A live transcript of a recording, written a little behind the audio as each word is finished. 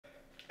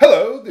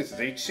Hello, this is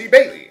H.C.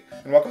 Bailey,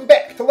 and welcome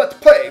back to Let's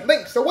Play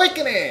Link's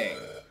Awakening!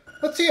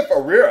 Let's see if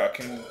Aurora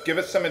can give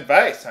us some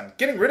advice on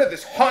getting rid of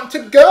this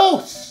haunted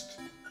ghost!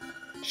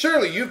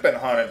 Surely you've been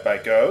haunted by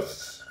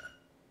ghosts.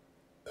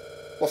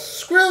 Well,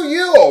 screw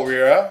you,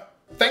 Aurora.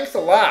 Thanks a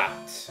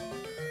lot.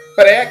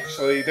 But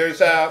actually,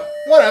 there's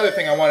one other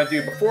thing I want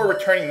to do before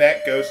returning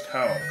that ghost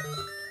home.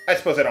 I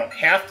suppose I don't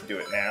have to do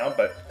it now,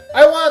 but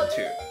I want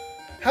to.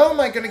 How am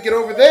I going to get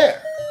over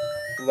there?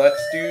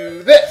 Let's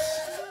do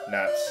this.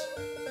 Nuts.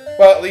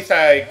 Well, at least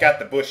I got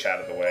the bush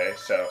out of the way,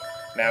 so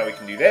now we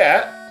can do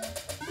that.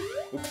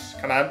 Oops,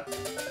 come on.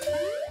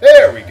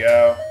 There we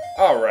go.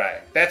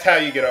 Alright, that's how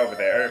you get over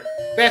there.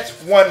 That's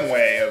one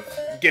way of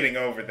getting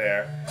over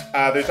there.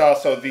 There's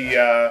also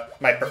the,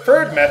 my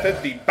preferred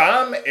method, the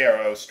bomb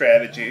arrow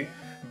strategy,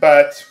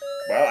 but,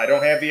 well, I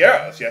don't have the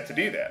arrows yet to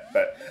do that,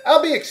 but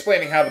I'll be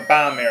explaining how the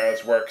bomb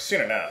arrows work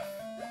soon enough.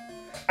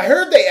 I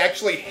heard they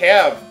actually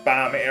have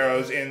bomb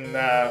arrows in,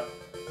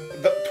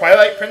 the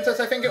Twilight Princess,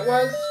 I think it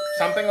was?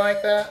 Something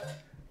like that?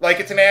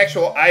 Like it's an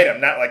actual item,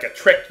 not like a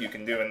trick you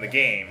can do in the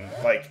game,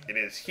 like it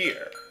is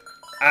here.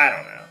 I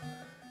don't know.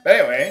 But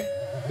anyway,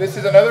 this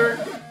is another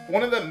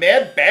one of the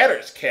Mad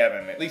Batter's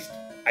cabin. At least,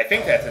 I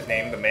think that's his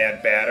name, the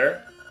Mad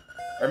Batter.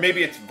 Or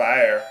maybe it's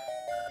Vire.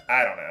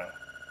 I don't know.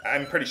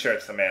 I'm pretty sure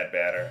it's the Mad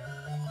Batter.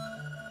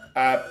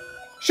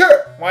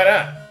 Sure, why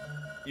not?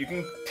 You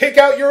can take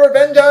out your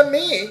revenge on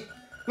me.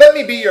 Let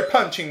me be your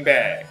punching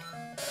bag.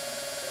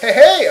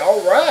 Hey,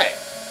 alright.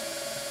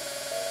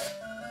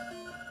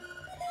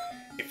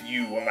 If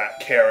you will not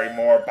carry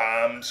more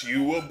bombs,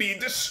 you will be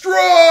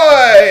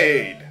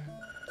destroyed!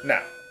 No,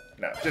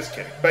 just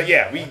kidding. But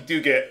yeah, we do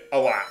get a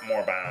lot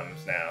more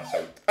bombs now,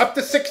 so up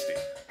to 60.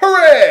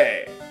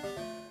 Hooray!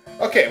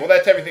 Okay, well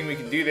that's everything we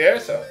can do there,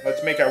 so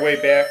let's make our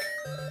way back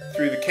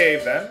through the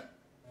cave then.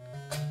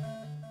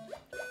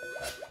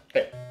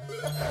 Hey,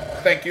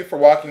 thank you for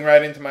walking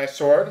right into my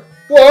sword.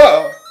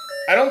 Whoa!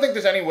 I don't think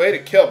there's any way to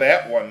kill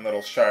that one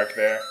little shark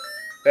there.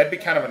 That'd be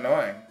kind of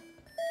annoying.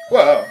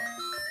 Whoa.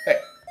 Hey,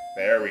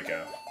 there we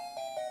go.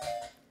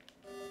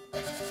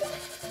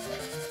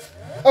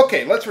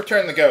 Okay, let's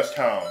return the ghost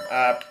home.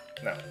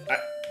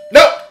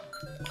 No!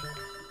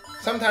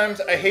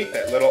 Sometimes I hate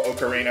that little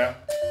ocarina.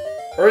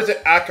 Or is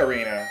it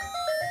ocarina?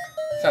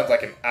 Sounds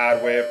like an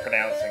odd way of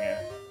pronouncing it.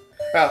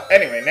 Well,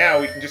 anyway, now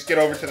we can just get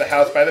over to the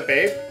house by the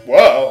babe.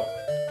 Whoa!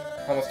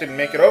 Almost didn't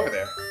make it over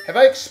there. Have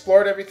I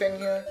explored everything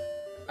here?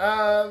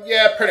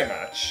 Yeah, pretty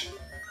much.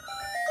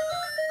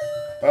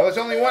 Well, there's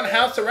only one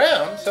house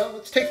around, so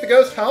let's take the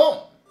ghost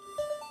home.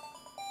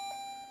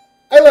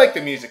 I like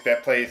the music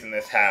that plays in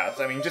this house.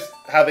 I mean, just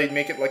how they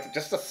make it like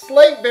just a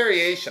slight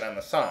variation on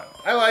the song.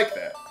 I like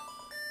that.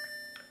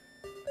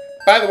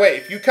 By the way,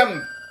 if you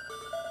come...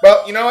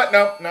 Well, you know what?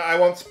 No, I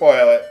won't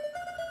spoil it.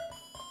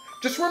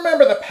 Just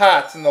remember the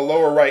pots in the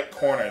lower right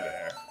corner there.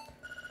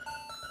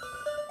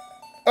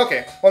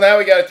 Okay, well now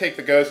we gotta take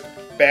the ghost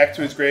back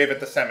to his grave at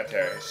the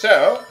cemetery.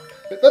 So,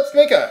 let's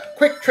make a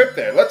quick trip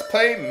there. Let's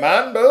play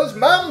Mambo's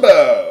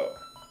Mambo!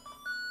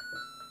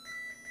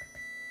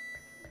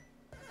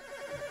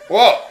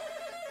 Whoa!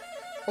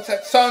 What's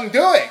that song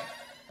doing?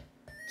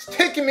 It's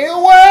taking me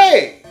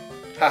away!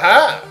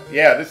 Haha!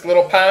 Yeah, this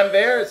little pond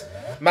there is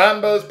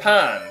Mambo's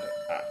Pond.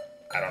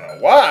 I don't know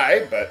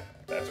why, but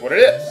that's what it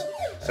is.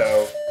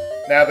 So,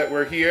 now that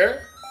we're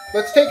here,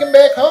 let's take him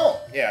back home.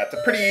 Yeah, it's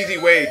a pretty easy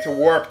way to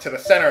warp to the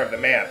center of the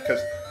map,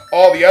 because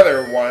all the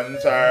other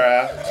ones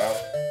are,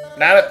 well,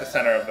 not at the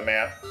center of the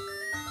map.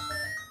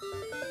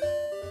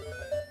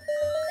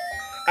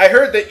 I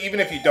heard that even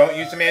if you don't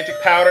use the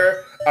magic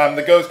powder,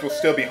 the ghost will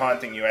still be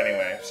haunting you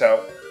anyway,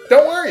 so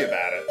don't worry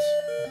about it.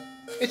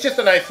 It's just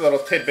a nice little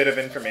tidbit of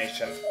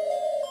information.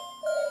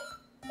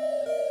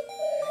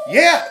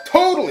 Yeah,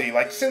 totally!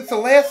 Like since the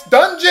last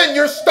dungeon,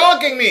 you're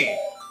stalking me!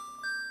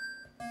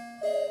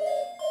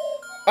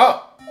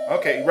 Oh,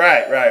 okay,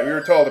 right. We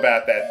were told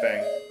about that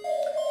thing.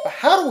 But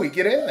how do we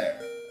get in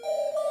there?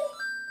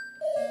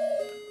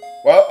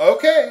 Well,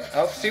 okay,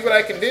 I'll see what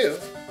I can do.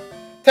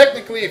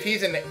 Technically, if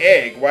he's an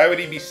egg, why would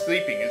he be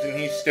sleeping? Isn't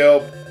he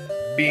still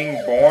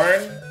being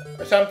born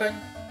or something?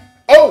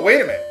 Oh,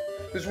 wait a minute.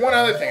 There's one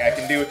other thing I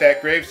can do with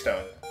that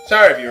gravestone.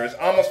 Sorry, viewers,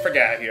 almost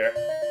forgot here.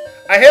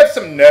 I have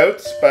some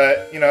notes,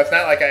 but, you know, it's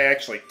not like I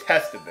actually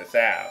tested this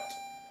out.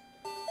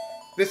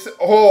 This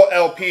whole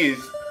LP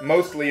is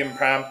mostly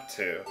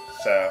impromptu,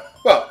 so...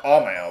 Well,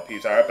 all my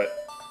LPs are, but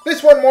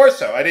this one more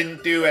so. I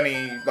didn't do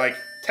any, like,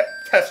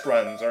 test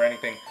runs or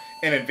anything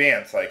in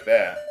advance like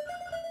that.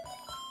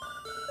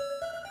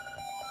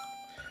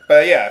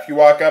 But yeah, if you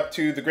walk up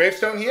to the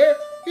gravestone here,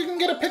 you can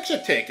get a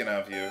picture taken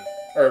of you.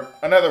 Or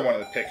another one of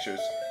the pictures.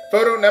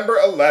 Photo number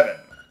 11.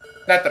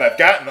 Not that I've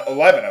gotten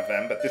 11 of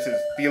them, but this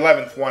is the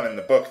 11th one in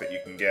the book that you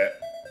can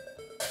get.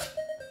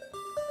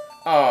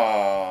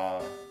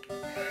 Aww.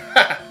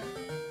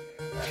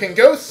 Can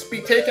ghosts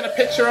be taken a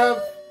picture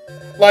of?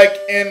 Like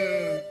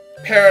in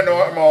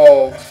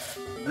paranormal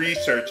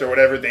research or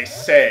whatever they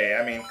say.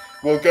 I mean,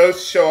 will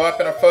ghosts show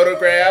up in a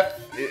photograph?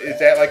 Is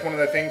that like one of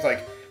the things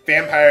like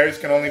vampires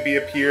can only be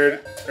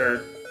appeared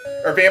or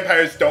or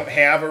vampires don't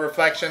have a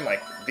reflection,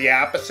 like the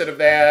opposite of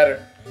that,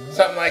 or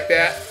something like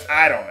that.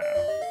 I don't know.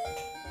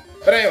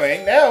 But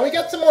anyway, now we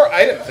got some more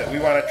items that we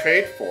want to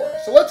trade for.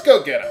 So let's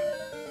go get them.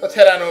 Let's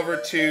head on over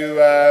to,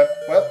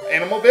 well,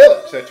 Animal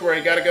Village. That's where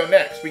you got to go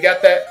next. We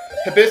got that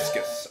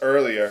hibiscus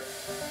earlier.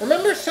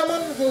 Remember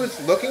someone who was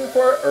looking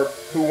for, or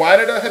who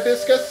wanted a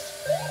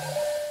hibiscus?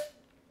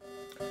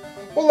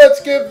 Well,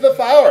 let's give the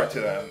flower to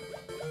them.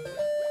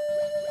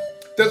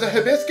 Does a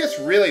hibiscus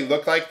really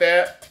look like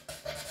that?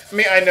 I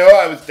mean, I know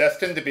I was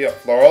destined to be a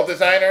floral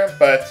designer,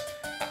 but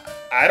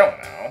I don't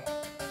know.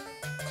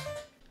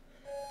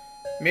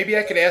 Maybe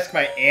I could ask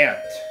my aunt.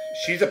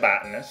 She's a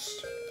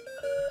botanist.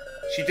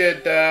 She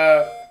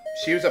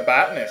was a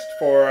botanist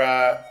for,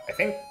 I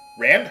think,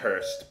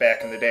 Randhurst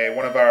back in the day,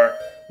 one of our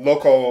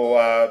local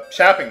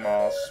shopping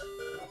malls,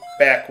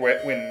 back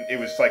when it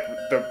was like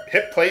the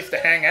hip place to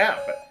hang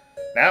out, but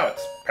now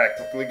it's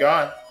practically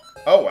gone.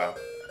 Oh well.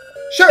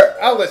 Sure,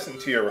 I'll listen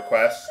to your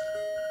request.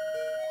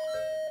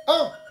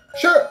 Oh,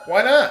 sure,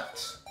 why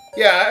not?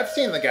 Yeah, I've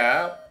seen the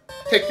guy.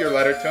 I'll take your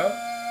letter to him.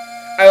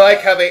 I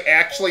like how they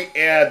actually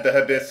add the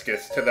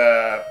hibiscus to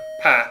the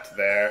pot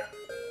there.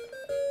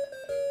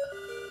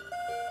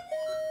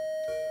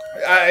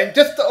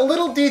 Just a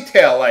little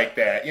detail like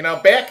that. You know,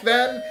 back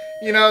then,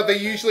 you know, they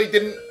usually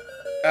didn't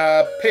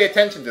pay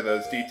attention to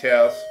those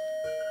details.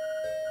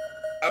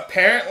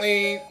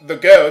 Apparently, the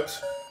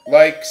goat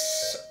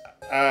likes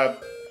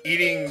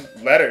eating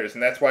letters,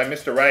 and that's why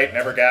Mr. Wright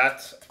never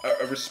got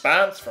a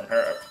response from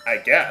her, I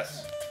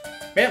guess.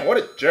 Man, what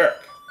a jerk.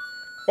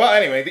 Well,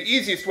 anyway, the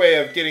easiest way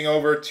of getting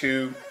over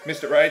to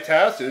Mr. Wright's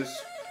house is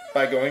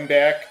by going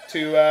back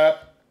to,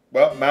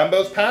 well,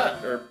 Mambo's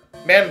Pond, or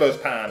Manbo's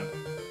Pond.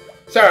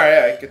 Sorry,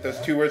 I get those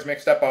two words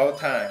mixed up all the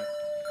time.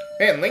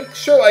 Man, Link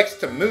sure likes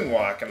to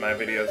moonwalk in my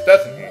videos,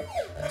 doesn't he?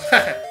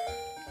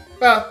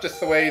 Well,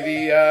 just the way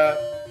the,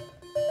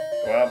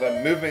 well, the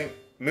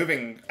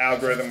moving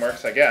algorithm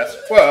works, I guess.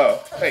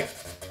 Whoa, hey.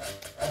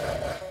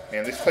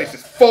 Man, this place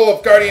is full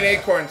of guardian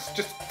acorns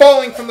just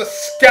falling from the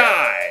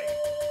sky.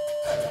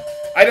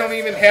 I don't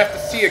even have to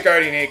see a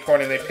guardian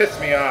acorn and they piss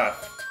me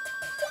off.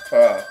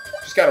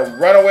 Just gotta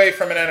run away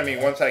from an enemy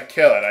once I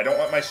kill it. I don't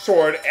want my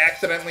sword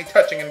accidentally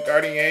touching a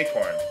guardian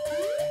acorn.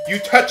 You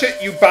touch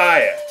it, you buy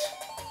it.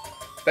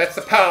 That's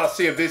the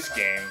policy of this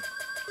game.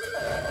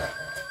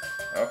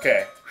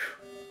 Okay.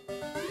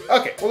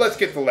 Okay, well let's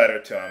get the letter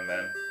to him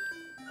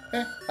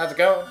then. How's it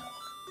going?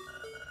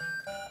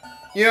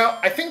 You know,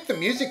 I think the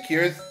music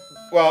here is,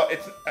 well,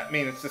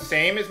 it's the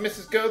same as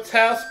Mrs. Goat's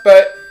house,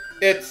 but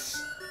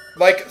it's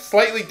like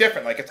slightly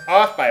different, like it's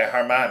off by a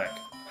harmonic.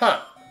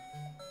 Huh.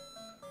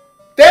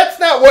 That's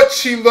not what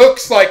she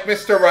looks like,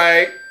 Mr.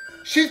 Wright.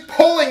 She's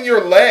pulling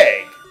your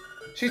leg.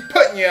 She's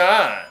putting you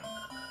on.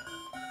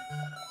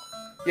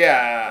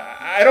 Yeah,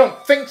 I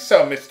don't think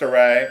so, Mr.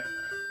 Wright.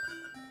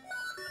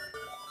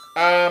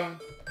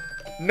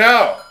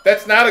 No,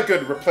 that's not a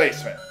good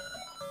replacement.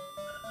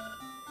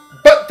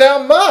 But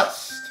thou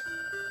must.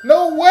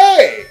 No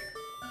way.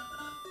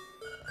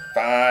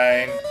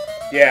 Fine.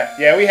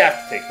 Yeah, we have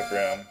to take the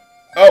broom.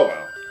 Oh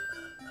well.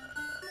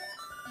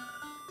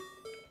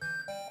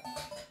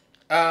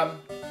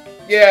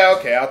 Yeah,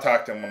 okay, I'll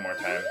talk to him one more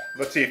time.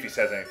 Let's see if he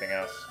says anything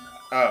else.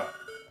 Oh.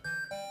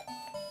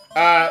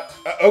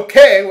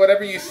 Okay,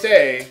 whatever you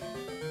say.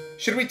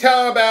 Should we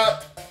tell him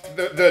about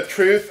the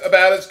truth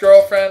about his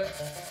girlfriend?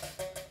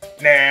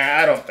 Nah,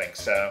 I don't think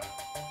so.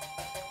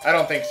 I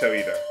don't think so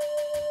either.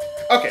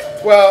 Okay,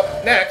 well,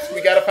 next,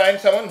 we gotta find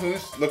someone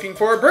who's looking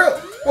for a broom.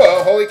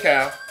 Whoa, holy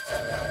cow.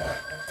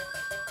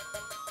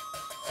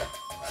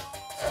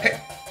 Hey.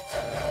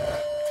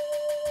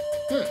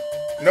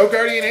 No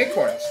guardian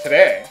acorns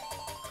today.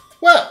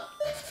 Well,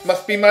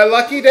 must be my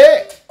lucky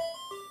day.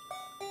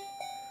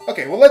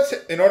 Okay, well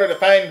in order to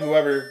find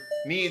whoever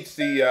needs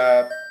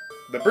the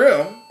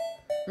broom,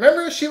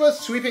 remember she was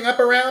sweeping up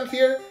around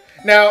here?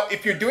 Now,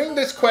 if you're doing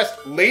this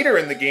quest later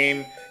in the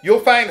game, you'll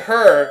find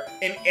her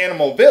in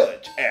Animal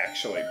Village,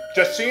 actually,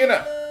 just so you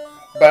know.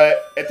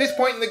 But at this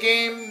point in the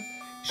game,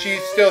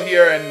 she's still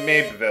here in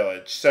Mabe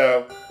Village,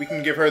 so we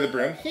can give her the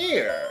broom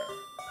here.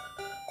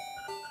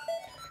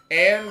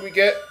 And we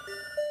get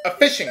a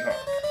fishing hook.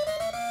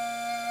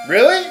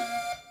 Really?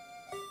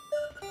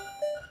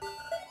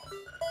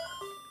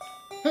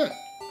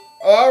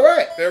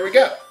 Alright, there we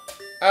go.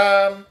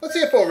 Let's see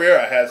if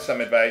Orira has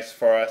some advice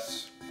for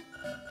us.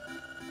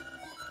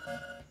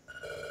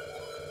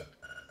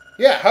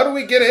 Yeah, how do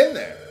we get in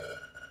there?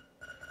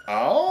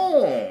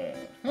 Oh,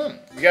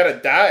 we gotta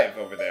dive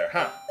over there,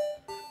 huh?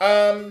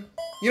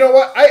 You know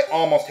what? I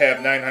almost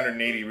have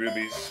 980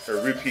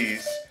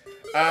 rupees.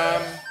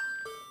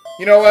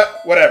 You know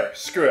what? Whatever.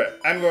 Screw it.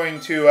 I'm going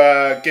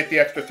to get the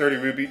extra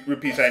 30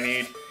 rupees I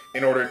need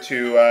in order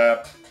to,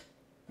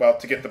 well,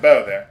 to get the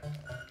bow there.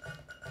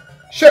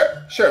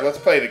 Sure, let's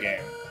play the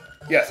game.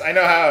 Yes, I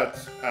know how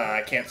it's,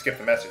 I can't skip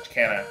the message,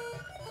 can I?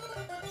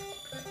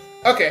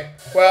 Okay,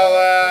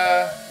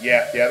 well,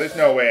 yeah, there's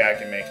no way I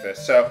can make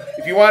this. So,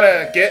 if you want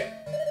to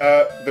get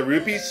the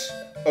rupees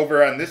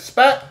over on this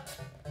spot,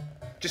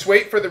 Just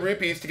wait for the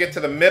rupees to get to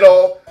the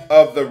middle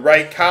of the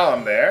right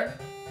column there.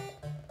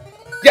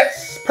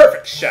 Yes!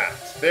 Perfect shot.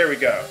 There we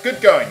go.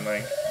 Good going,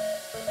 Link.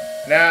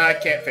 Nah, I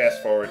can't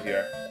fast forward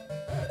here.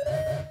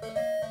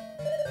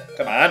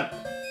 Come on.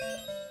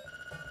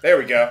 There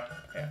we go.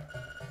 Yeah.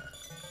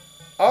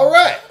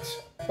 Alright.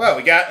 Well,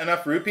 we got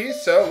enough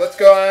rupees, so let's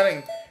go on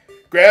and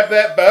grab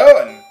that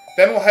bow, and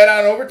then we'll head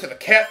on over to the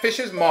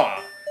catfish's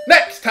maw.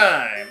 Next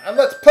time on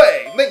Let's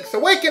Play Link's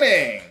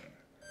Awakening!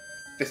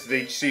 This is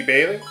H.C.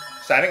 Bailey,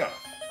 signing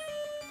off.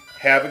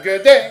 Have a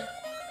good day.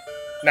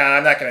 Nah,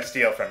 I'm not going to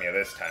steal from you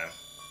this time.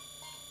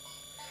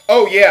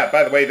 Oh yeah,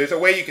 by the way, there's a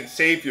way you can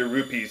save your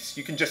rupees.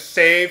 You can just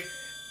save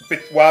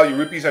while your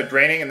rupees are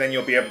draining, and then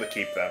you'll be able to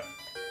keep them.